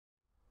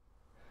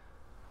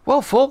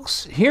Well,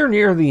 folks, here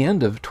near the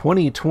end of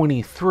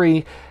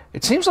 2023,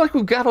 it seems like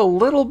we've got a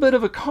little bit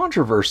of a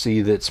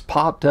controversy that's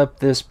popped up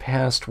this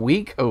past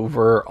week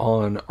over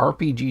on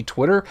RPG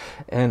Twitter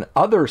and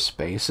other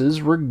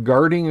spaces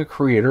regarding a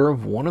creator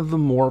of one of the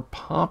more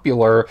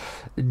popular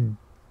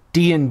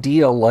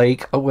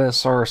D&D-alike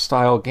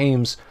OSR-style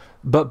games.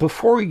 But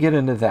before we get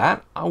into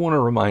that, I want to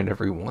remind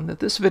everyone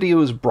that this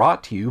video is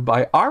brought to you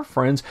by our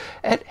friends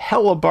at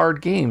Hellebarde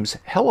Games.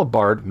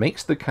 Hellebarde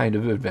makes the kind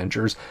of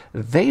adventures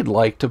they'd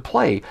like to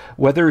play,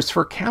 whether it's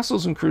for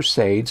Castles and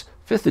Crusades,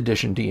 5th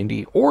edition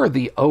D&D, or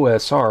the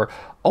OSR.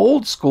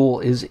 Old School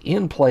is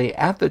in play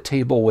at the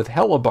table with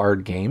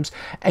Hellebarde Games,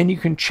 and you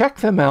can check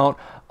them out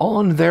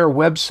on their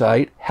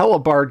website,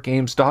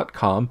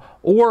 hellebardegames.com,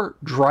 or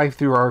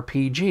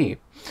DriveThruRPG.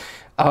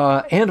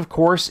 And of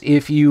course,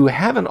 if you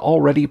haven't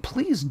already,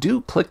 please do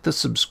click the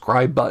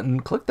subscribe button,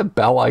 click the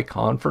bell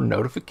icon for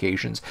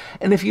notifications.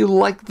 And if you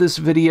like this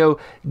video,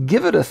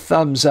 give it a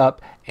thumbs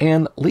up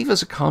and leave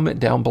us a comment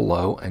down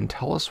below and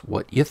tell us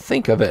what you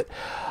think of it.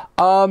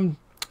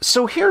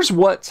 So here's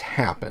what's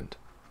happened.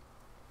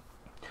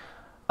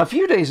 A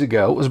few days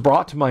ago, it was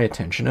brought to my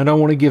attention, and I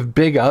want to give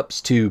big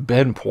ups to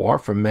Benoist Poire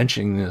for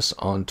mentioning this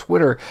on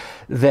Twitter,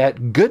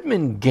 that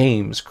Goodman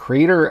Games,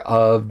 creator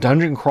of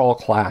Dungeon Crawl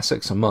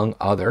Classics, among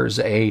others,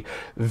 a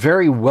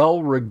very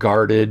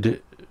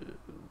well-regarded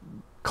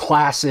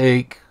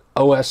classic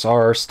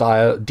OSR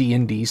style,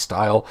 D&D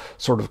style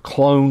sort of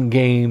clone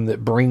game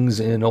that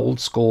brings in old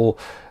school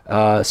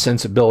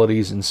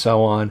sensibilities and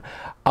so on,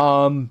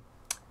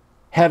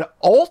 had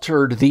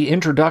altered the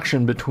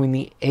introduction between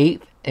the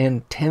 8th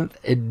and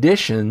 10th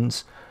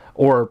editions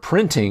or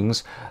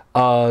printings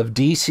of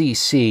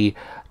DCC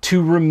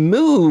to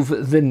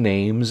remove the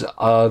names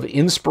of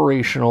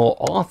inspirational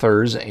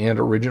authors and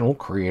original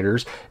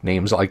creators,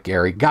 names like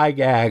Gary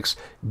Gygax,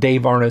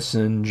 Dave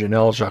Arneson,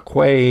 Janelle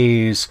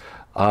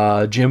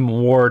Jacques, Jim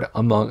Ward,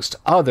 amongst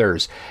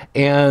others.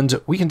 And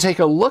we can take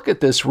a look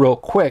at this real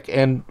quick,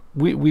 and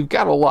we've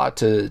got a lot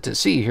to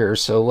see here,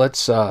 so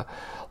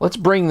let's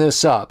bring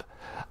this up.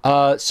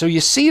 So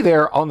you see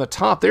there on the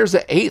top, there's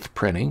the 8th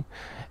printing,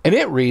 and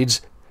it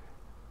reads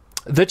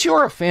that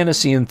you're a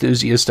fantasy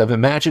enthusiast of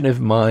imaginative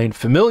mind,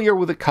 familiar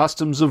with the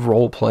customs of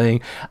role-playing,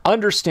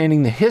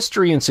 understanding the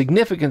history and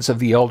significance of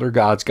the elder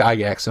gods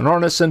Gygax and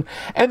Arneson,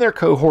 and their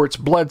cohorts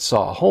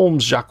Bledsaw,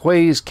 Holmes,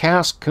 Jacques,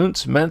 Cass,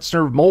 Kuntz,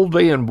 Metzner,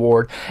 Mulvey, and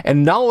Ward,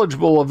 and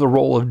knowledgeable of the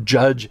role of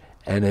judge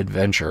and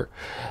adventure.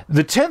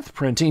 The 10th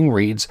printing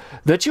reads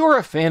that you're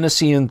a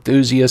fantasy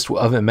enthusiast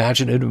of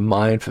imaginative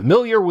mind,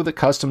 familiar with the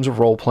customs of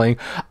role-playing,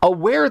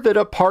 aware that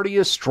a party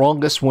is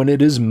strongest when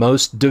it is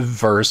most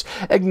diverse,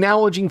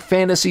 acknowledging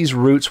fantasy's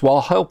roots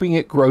while helping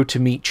it grow to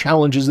meet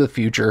challenges of the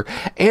future,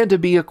 and to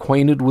be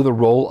acquainted with the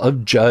role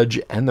of judge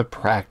and the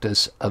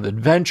practice of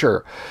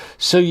adventure.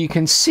 So you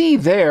can see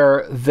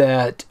there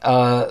that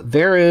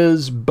there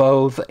is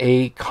both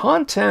a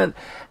content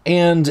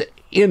and,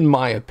 in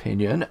my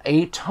opinion,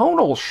 a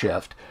tonal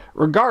shift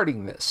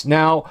regarding this.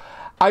 Now,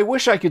 I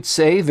wish I could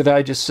say that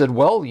I just said,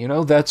 well, you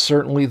know, that's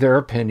certainly their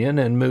opinion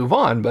and move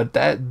on, but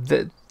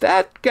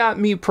that got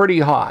me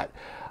pretty hot.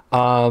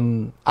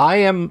 I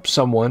am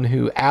someone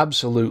who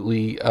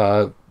absolutely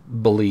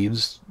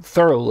believes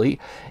thoroughly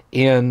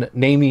in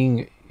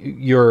naming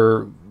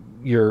your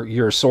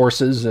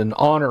sources and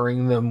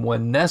honoring them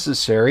when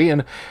necessary,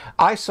 and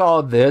I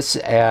saw this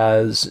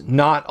as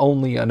not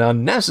only an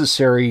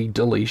unnecessary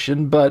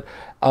deletion, but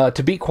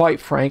to be quite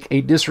frank, a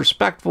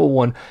disrespectful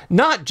one,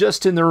 not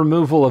just in the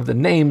removal of the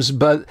names,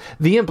 but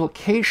the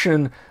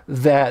implication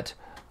that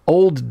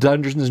old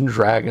Dungeons and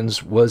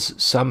Dragons was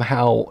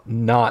somehow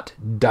not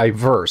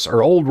diverse,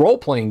 or old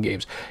role-playing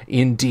games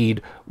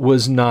indeed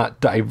was not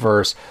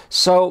diverse.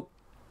 So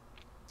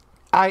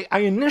I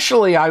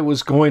initially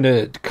was going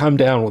to come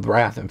down with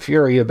wrath and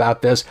fury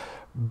about this,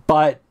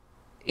 but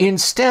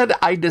instead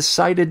I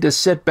decided to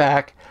sit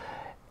back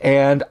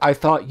and I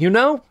thought, you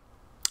know,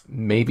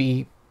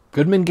 maybe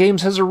Goodman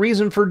Games has a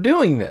reason for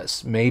doing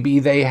this. Maybe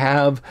they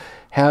have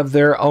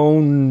their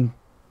own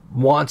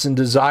wants and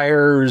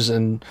desires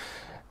and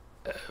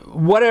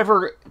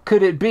whatever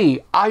could it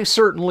be. I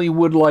certainly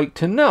would like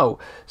to know.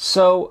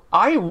 So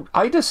I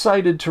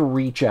decided to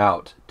reach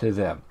out to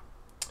them.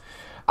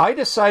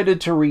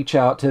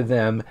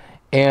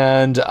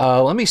 And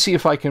let me see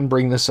if I can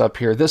bring this up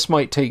here. This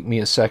might take me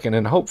a second,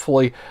 and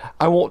hopefully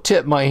I won't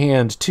tip my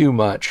hand too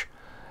much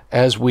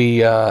as we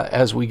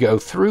go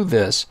through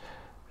this.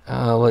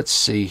 Let's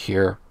see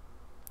here.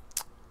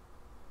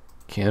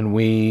 Can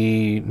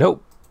we?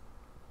 Nope.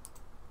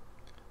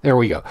 There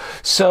we go.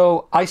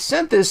 So I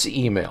sent this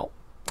email.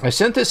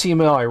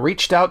 I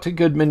reached out to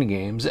Goodman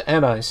Games,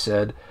 and I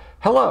said,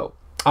 hello,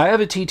 I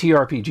have a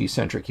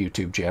TTRPG-centric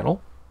YouTube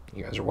channel.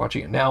 You guys are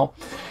watching it now.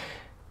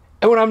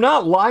 And when I'm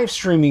not live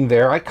streaming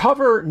there, I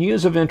cover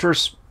news of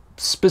interest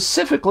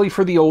specifically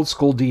for the old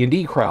school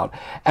D&D crowd.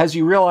 As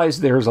you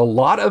realize, there's a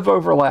lot of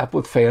overlap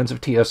with fans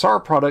of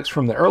TSR products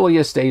from the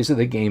earliest days of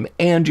the game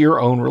and your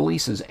own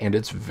releases, and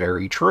it's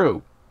very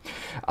true.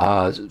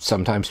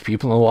 Sometimes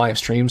people in the live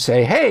stream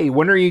say, hey,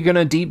 when are you going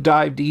to deep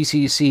dive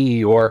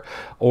DCC? Or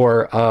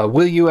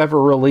will you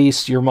ever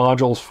release your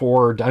modules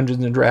for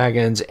Dungeons &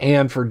 Dragons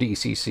and for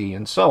DCC,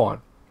 and so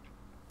on.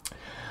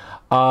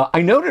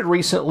 I noted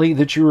recently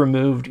that you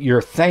removed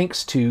your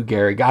thanks to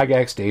Gary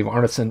Gygax, Dave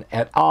Arneson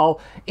et al.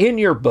 In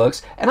your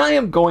books, and I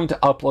am going to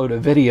upload a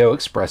video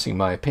expressing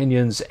my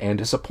opinions and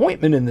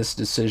disappointment in this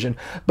decision.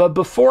 But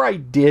before I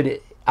did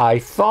it, I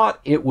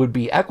thought it would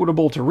be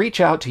equitable to reach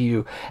out to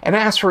you and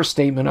ask for a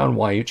statement on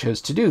why you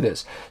chose to do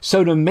this.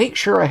 So to make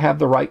sure I have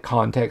the right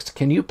context,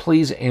 can you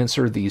please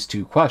answer these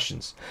two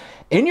questions?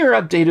 In your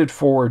updated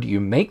forward, you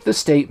make the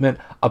statement,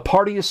 a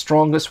party is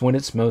strongest when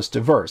it's most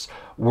diverse.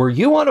 Were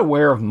you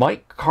unaware of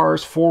Mike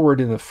Carr's forward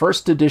in the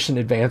first edition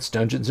Advanced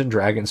Dungeons &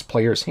 Dragons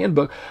Player's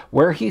Handbook,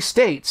 where he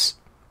states,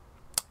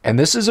 and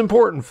this is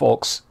important,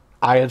 folks,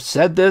 I have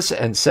said this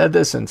and said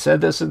this and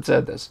said this and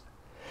said this.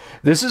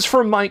 This is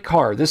from Mike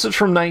Carr. This is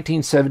from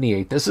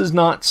 1978. This is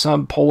not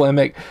some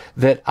polemic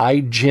that I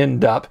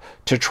ginned up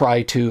to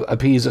try to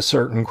appease a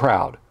certain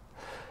crowd.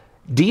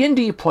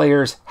 D&D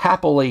players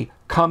happily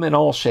come in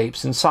all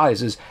shapes and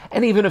sizes,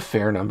 and even a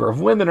fair number of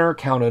women are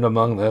counted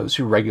among those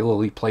who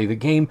regularly play the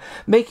game,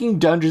 making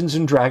Dungeons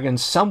 &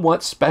 Dragons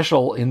somewhat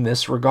special in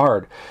this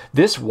regard.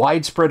 This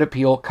widespread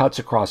appeal cuts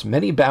across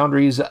many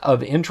boundaries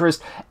of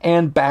interest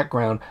and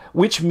background,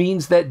 which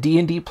means that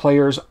D&D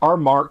players are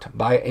marked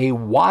by a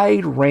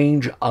wide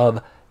range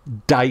of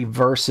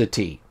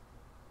diversity.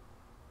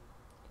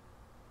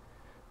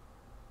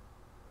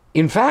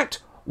 In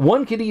fact,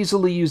 one could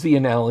easily use the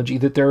analogy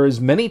that there are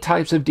as many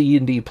types of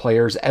D&D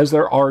players as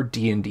there are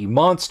D&D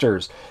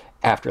monsters.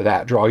 After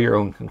that, draw your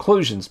own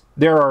conclusions.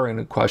 There are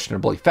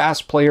unquestionably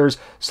fast players,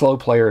 slow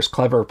players,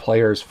 clever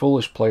players,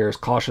 foolish players,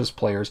 cautious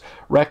players,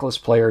 reckless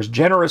players,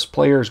 generous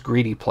players,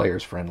 greedy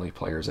players, friendly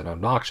players, and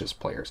obnoxious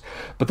players.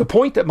 But the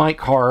point that Mike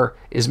Carr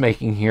is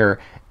making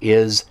here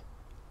is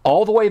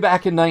all the way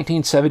back in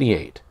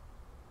 1978,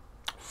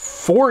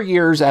 4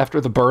 years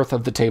after the birth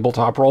of the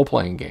tabletop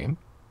role-playing game,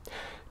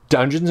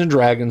 Dungeons &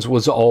 Dragons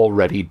was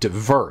already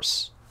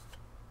diverse.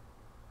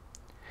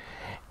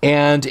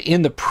 And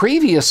in the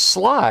previous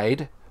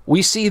slide,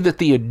 we see that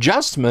the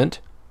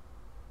adjustment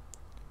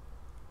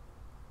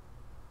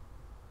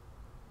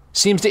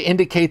seems to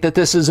indicate that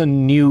this is a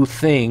new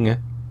thing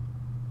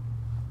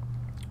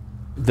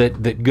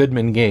that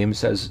Goodman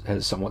Games has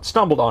somewhat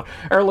stumbled on,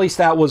 or at least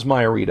that was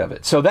my read of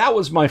it. So that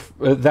was my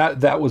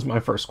that was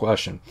my first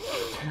question.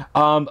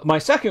 My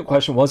second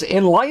question was,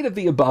 in light of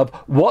the above,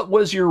 what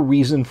was your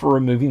reason for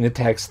removing the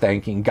text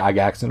thanking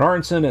Gygax and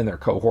Arneson and their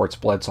cohorts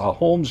Bledsaw,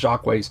 Holmes,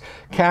 Jacques,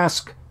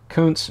 Kask,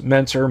 Kuntz,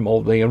 Menser,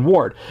 Moldvay, and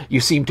Ward? You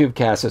seem to have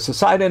cast this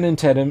aside and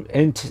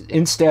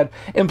instead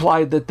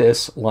implied that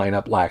this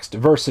lineup lacks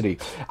diversity.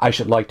 I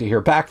should like to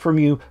hear back from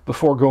you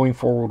before going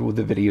forward with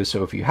the video,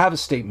 so if you have a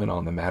statement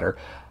on the matter,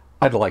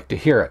 I'd like to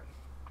hear it.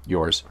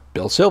 Yours,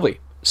 Bill Sylvie.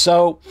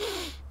 So,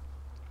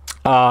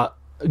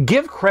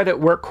 give credit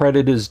where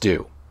credit is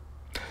due.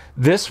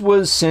 This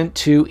was sent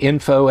to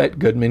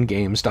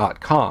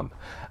info@goodmangames.com.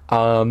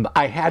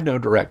 I had no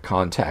direct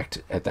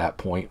contact at that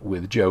point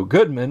with Joe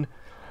Goodman,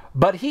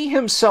 but he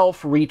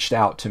himself reached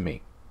out to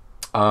me.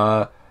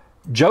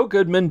 Joe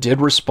Goodman did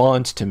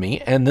respond to me,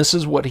 and this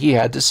is what he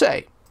had to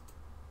say.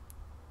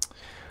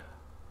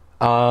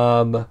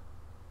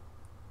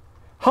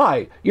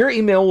 Hi, your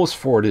email was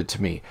forwarded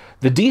to me.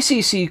 The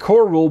DCC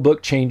core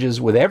rulebook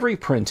changes with every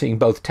printing,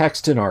 both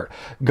text and art.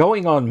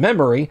 Going on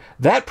memory,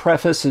 that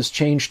preface has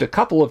changed a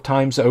couple of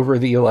times over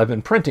the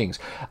 11 printings.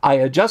 I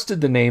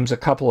adjusted the names a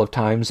couple of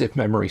times if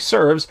memory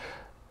serves.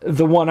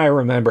 The one I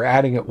remember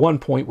adding at one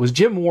point was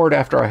Jim Ward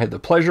after I had the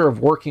pleasure of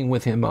working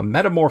with him on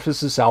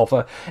Metamorphosis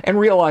Alpha and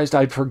realized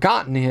I'd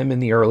forgotten him in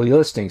the early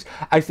listings.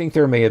 I think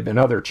there may have been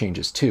other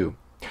changes too.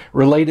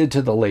 Related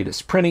to the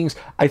latest printings,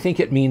 I think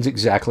it means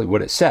exactly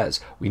what it says.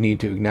 We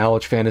need to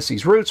acknowledge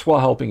fantasy's roots while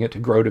helping it to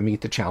grow to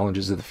meet the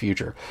challenges of the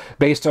future.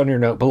 Based on your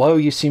note below,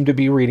 you seem to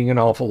be reading an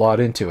awful lot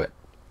into it.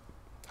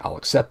 I'll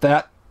accept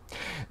that.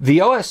 The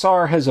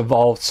OSR has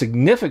evolved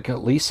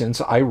significantly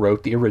since I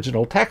wrote the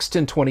original text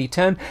in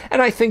 2010,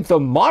 and I think the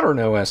modern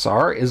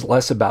OSR is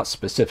less about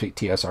specific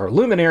TSR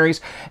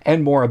luminaries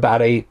and more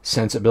about a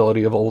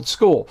sensibility of old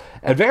school.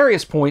 At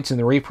various points in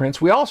the reprints,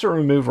 we also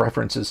removed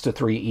references to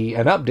 3E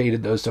and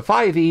updated those to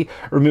 5E,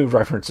 removed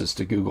references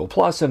to Google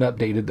Plus and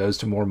updated those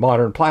to more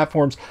modern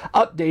platforms,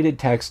 updated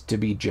text to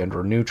be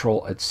gender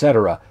neutral,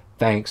 etc.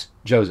 Thanks,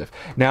 Joseph.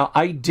 Now,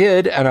 I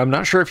did, and I'm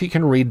not sure if you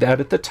can read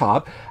that at the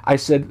top, I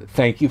said,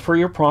 thank you for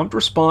your prompt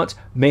response.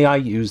 May I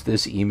use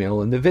this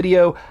email in the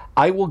video?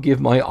 I will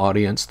give my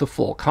audience the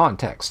full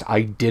context.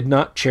 I did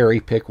not cherry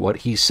pick what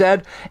he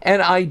said,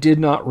 and I did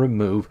not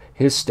remove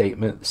his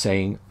statement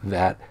saying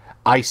that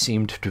I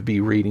seemed to be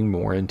reading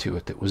more into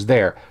it that was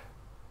there.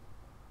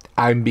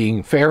 I'm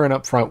being fair and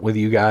upfront with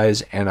you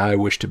guys, and I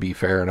wish to be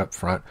fair and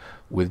upfront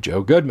with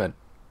Joe Goodman.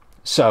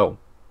 So,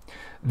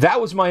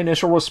 that was my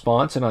initial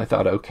response, and I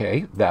thought,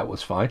 okay, that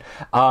was fine.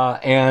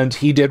 And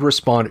he did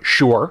respond,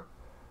 sure.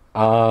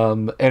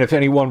 And if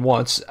anyone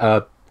wants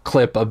a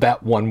clip of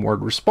that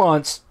one-word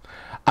response,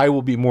 I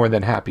will be more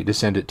than happy to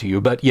send it to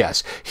you. But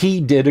yes,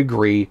 he did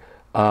agree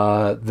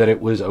that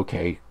it was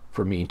okay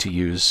for me to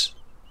use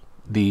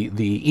the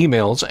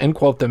emails and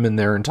quote them in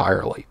there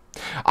entirely.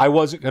 I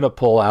wasn't going to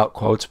pull out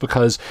quotes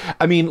because,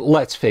 I mean,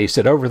 let's face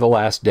it, over the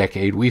last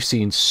decade, we've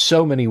seen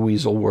so many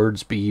weasel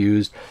words be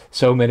used,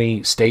 so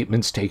many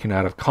statements taken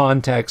out of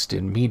context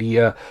in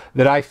media,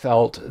 that I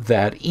felt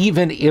that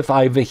even if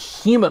I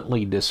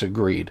vehemently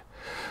disagreed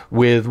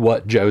with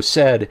what Joe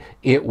said,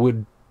 it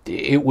would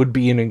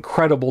be an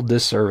incredible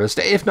disservice,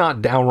 if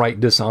not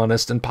downright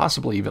dishonest and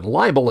possibly even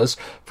libelous,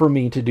 for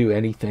me to do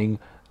anything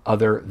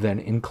other than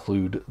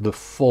include the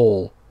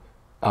full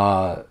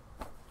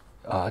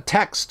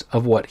text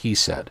of what he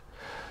said.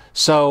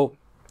 So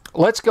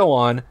let's go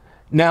on.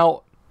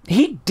 Now,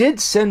 he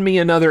did send me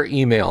another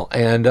email,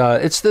 and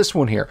it's this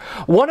one here.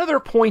 One other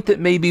point that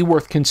may be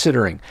worth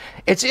considering.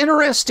 It's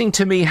interesting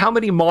to me how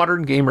many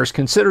modern gamers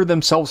consider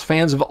themselves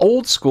fans of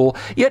old school,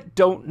 yet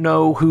don't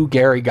know who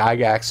Gary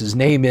Gygax's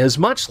name is,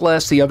 much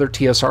less the other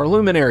TSR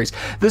luminaries.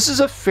 This is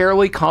a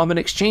fairly common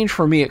exchange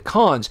for me at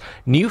cons.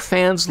 New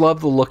fans love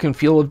the look and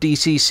feel of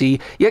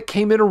DCC, yet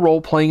came into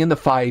role-playing in the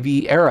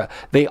 5e era.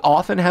 They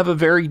often have a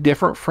very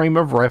different frame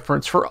of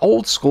reference for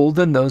old school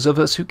than those of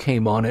us who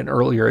came on in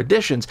earlier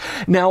editions.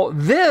 Now,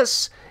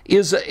 this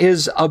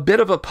is a bit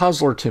of a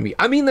puzzler to me.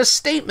 I mean, the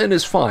statement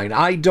is fine.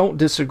 I don't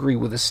disagree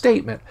with the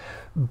statement.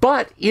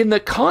 But in the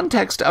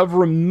context of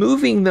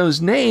removing those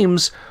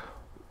names,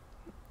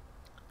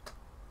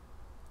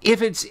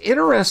 if it's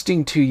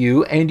interesting to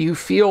you and you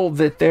feel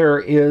that there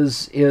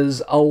is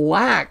a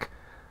lack,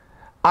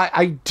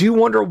 I do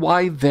wonder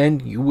why then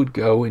you would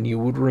go and you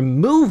would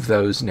remove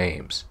those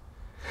names.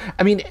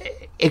 I mean,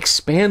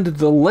 expand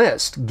the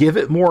list. Give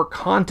it more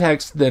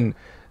context than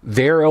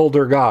their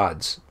elder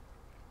gods.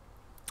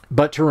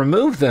 But to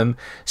remove them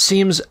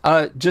seems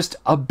just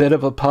a bit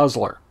of a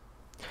puzzler.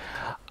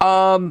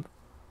 And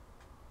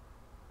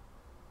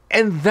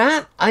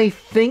that, I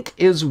think,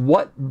 is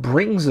what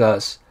brings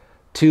us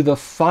to the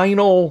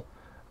final,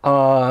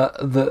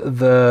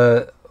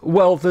 the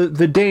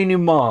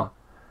denouement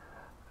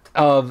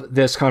of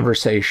this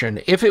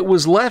conversation. If it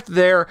was left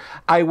there,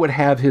 I would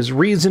have his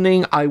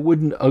reasoning. I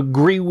wouldn't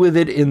agree with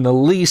it in the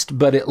least,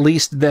 but at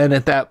least then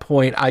at that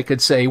point I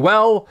could say,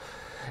 well,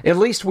 at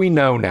least we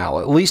know now.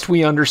 At least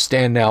we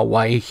understand now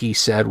why he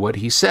said what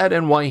he said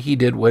and why he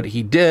did what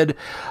he did.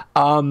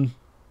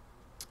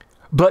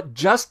 But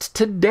just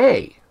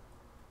today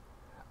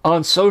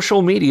on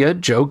social media,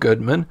 Joe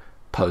Goodman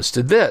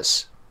posted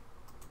this.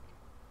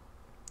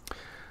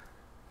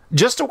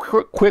 Just a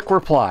quick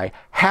reply.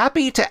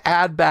 Happy to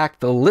add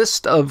back the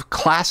list of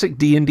classic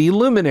D&D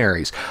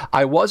luminaries.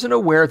 I wasn't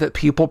aware that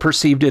people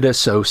perceived it as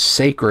so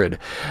sacred.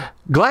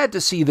 Glad to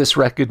see this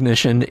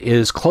recognition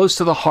is close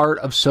to the heart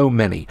of so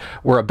many.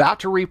 We're about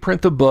to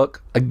reprint the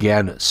book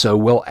again, so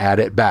we'll add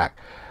it back.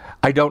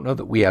 I don't know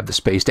that we have the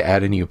space to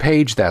add a new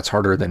page. That's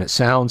harder than it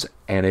sounds,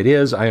 and it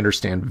is. I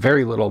understand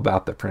very little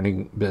about the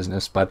printing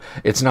business, but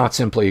it's not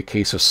simply a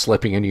case of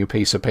slipping a new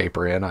piece of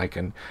paper in, I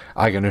can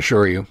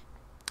assure you.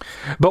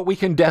 But we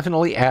can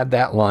definitely add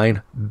that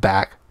line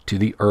back to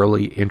the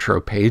early intro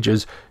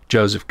pages,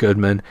 Joseph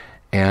Goodman,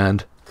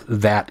 and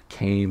that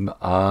came,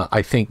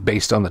 I think,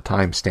 based on the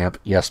timestamp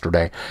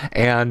yesterday.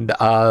 And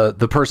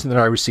the person that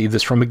I received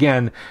this from,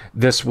 again,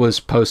 this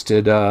was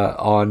posted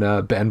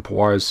on Ben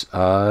Poire's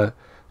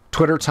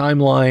Twitter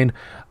timeline.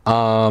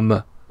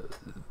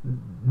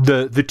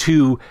 The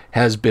two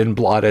has been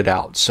blotted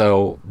out,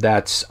 so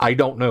that's, I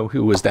don't know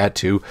who was that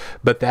to,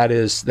 but that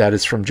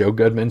is from Joe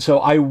Goodman. So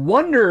I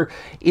wonder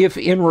if,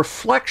 in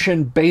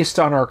reflection, based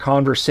on our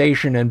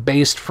conversation and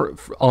based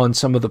on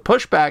some of the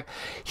pushback,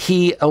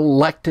 he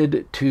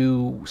elected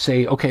to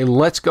say, okay,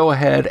 let's go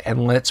ahead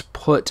and let's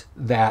put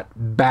that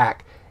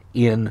back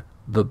in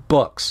the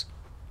books.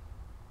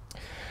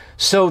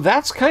 So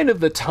that's kind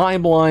of the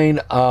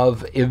timeline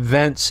of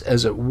events,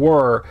 as it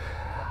were.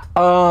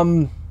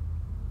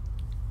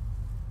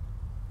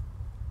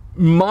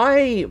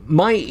 My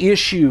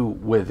issue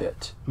with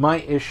it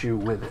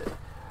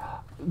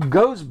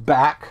goes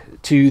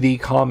back to the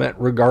comment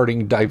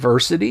regarding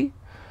diversity.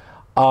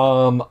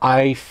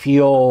 I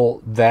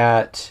feel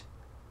that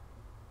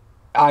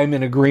I'm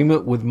in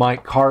agreement with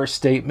Mike Carr's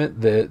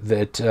statement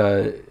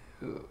that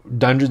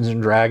Dungeons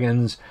and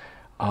Dragons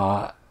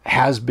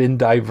has been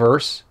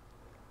diverse.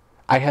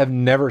 I have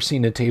never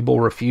seen a table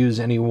refuse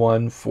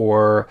anyone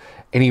for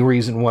any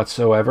reason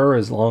whatsoever,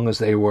 as long as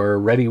they were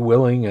ready,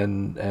 willing,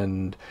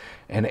 and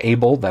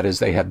able. That is,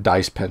 they had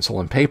dice,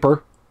 pencil, and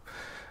paper.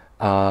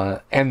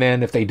 And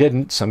then if they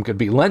didn't, some could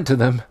be lent to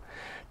them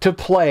to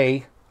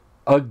play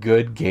a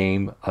good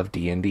game of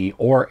D&D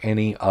or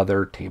any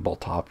other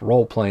tabletop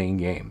role-playing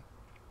game.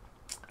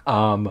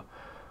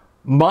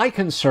 My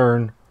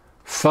concern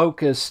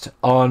focused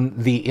on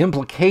the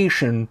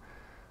implication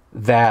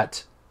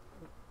that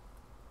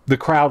the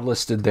crowd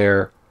listed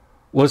there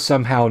was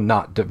somehow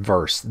not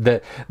diverse,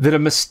 that a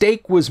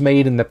mistake was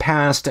made in the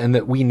past and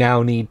that we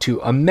now need to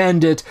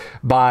amend it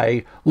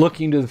by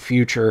looking to the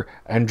future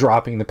and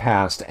dropping the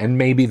past. And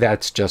maybe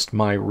that's just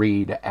my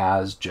read,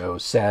 as Joe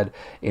said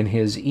in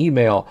his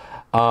email.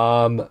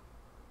 But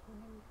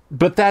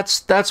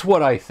that's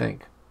what I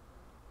think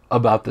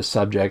about the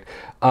subject.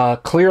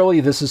 Clearly,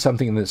 this is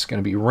something that's going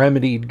to be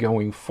remedied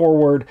going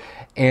forward.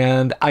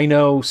 And I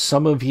know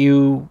some of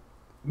you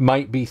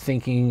might be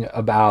thinking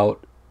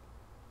about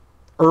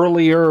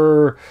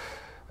earlier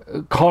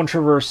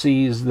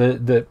controversies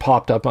that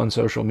popped up on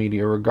social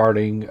media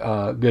regarding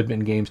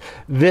Goodman Games.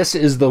 This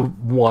is the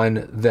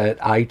one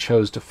that I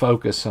chose to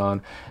focus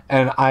on,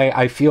 and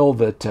I feel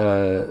that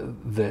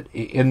that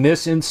in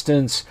this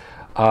instance,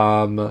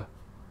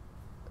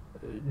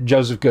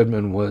 Joseph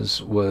Goodman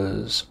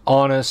was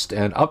honest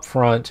and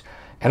upfront,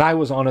 and I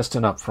was honest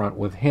and upfront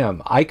with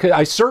him.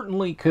 I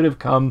certainly could have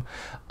come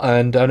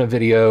and done a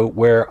video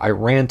where I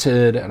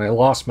ranted and I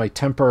lost my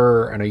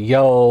temper and I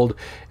yelled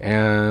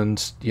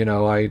and, you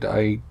know,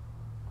 I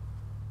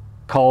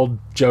called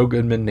Joe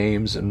Goodman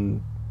names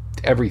and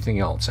everything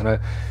else. And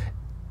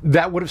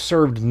that would have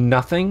served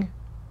nothing,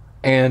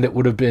 and it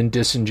would have been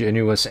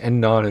disingenuous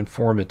and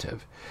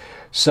non-informative.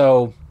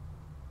 So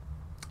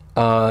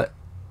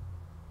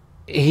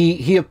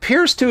he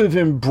appears to have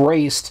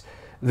embraced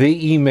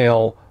the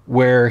email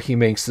where he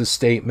makes the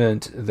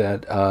statement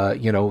that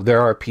you know,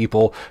 there are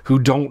people who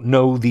don't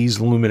know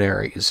these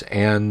luminaries,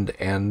 and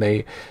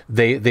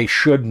they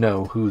should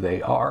know who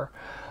they are,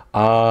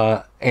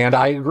 and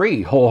I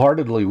agree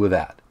wholeheartedly with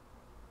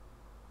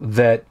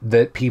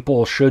that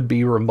people should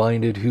be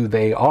reminded who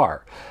they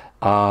are.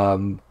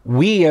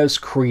 We as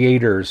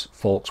creators,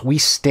 folks, we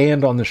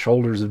stand on the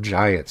shoulders of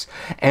giants,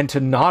 and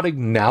to not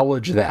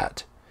acknowledge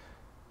that,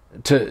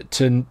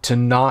 to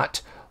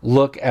not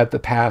look at the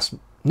past,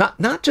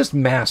 not just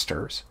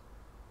masters,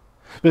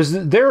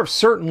 because there have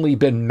certainly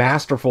been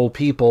masterful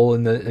people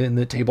in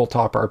the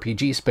tabletop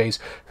RPG space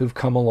who've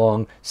come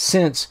along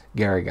since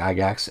Gary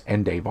Gygax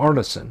and Dave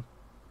Arneson.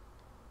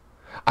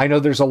 I know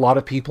there's a lot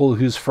of people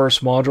whose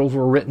first modules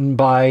were written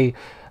by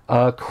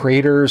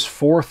creators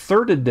for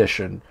 3rd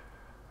edition,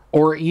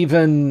 or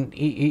even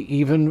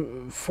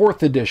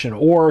 4th edition,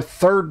 or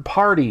third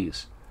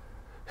parties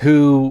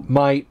who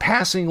might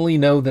passingly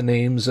know the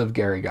names of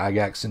Gary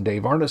Gygax and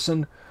Dave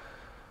Arneson,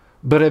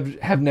 but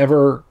have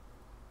never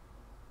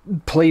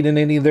played in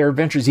any of their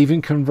adventures,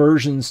 even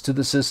conversions to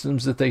the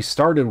systems that they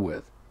started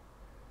with.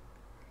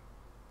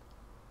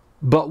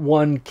 But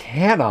one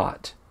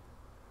cannot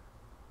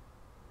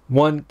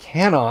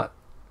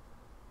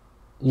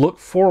look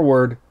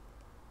forward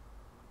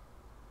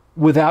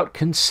without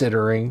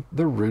considering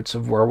the roots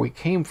of where we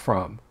came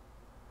from.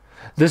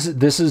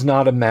 This is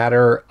not a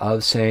matter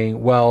of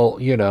saying, well,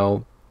 you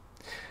know,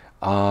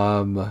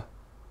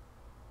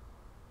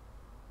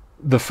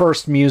 the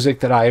first music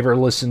that I ever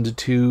listened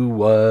to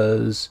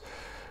was,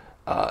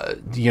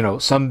 you know,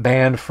 some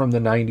band from the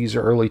 90s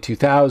or early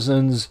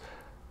 2000s.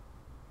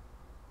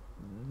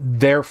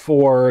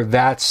 Therefore,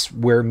 that's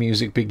where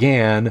music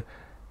began,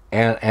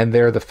 and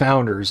they're the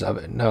founders of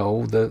it.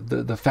 No,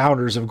 the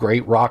founders of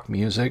great rock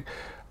music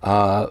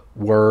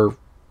were,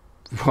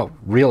 well,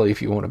 really,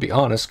 if you want to be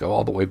honest, go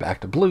all the way back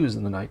to blues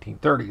in the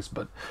 1930s.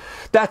 But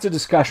that's a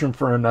discussion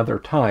for another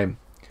time.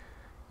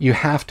 You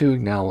have to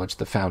acknowledge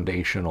the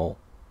foundational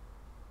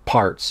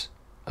parts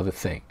of a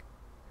thing,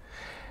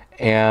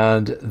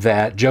 and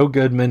that Joe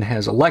Goodman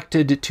has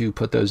elected to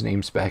put those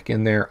names back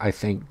in there, I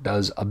think,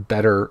 does a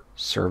better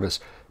service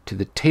to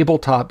the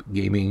tabletop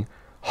gaming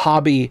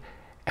hobby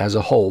as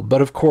a whole.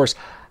 But of course,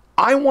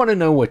 I want to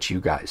know what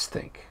you guys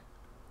think.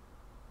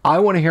 I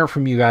want to hear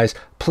from you guys.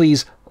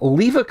 Please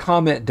leave a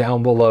comment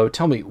down below.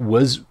 Tell me,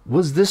 was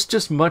this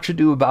just much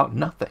ado about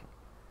nothing?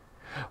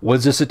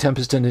 Was this a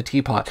tempest in a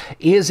teapot?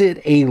 Is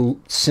it a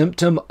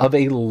symptom of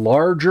a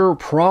larger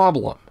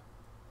problem?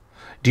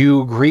 Do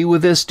you agree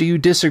with this? Do you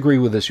disagree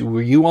with this?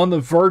 Were you on the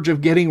verge of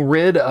getting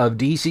rid of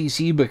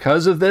DCC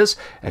because of this?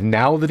 And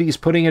now that he's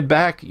putting it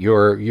back,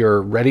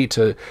 you're ready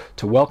to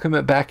welcome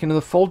it back into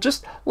the fold?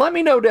 Just let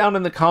me know down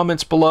in the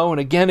comments below. And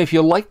again, if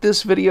you like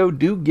this video,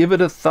 do give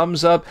it a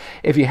thumbs up.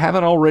 If you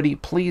haven't already,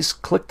 please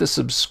click the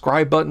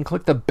subscribe button,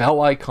 click the bell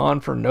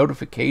icon for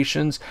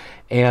notifications.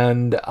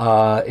 And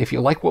if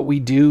you like what we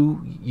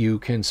do, you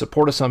can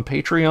support us on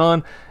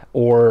Patreon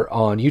or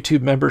on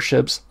YouTube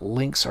memberships.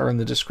 Links are in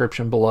the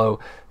description below.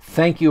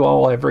 Thank you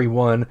all,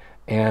 everyone,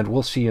 and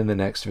we'll see you in the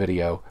next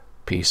video.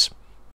 Peace.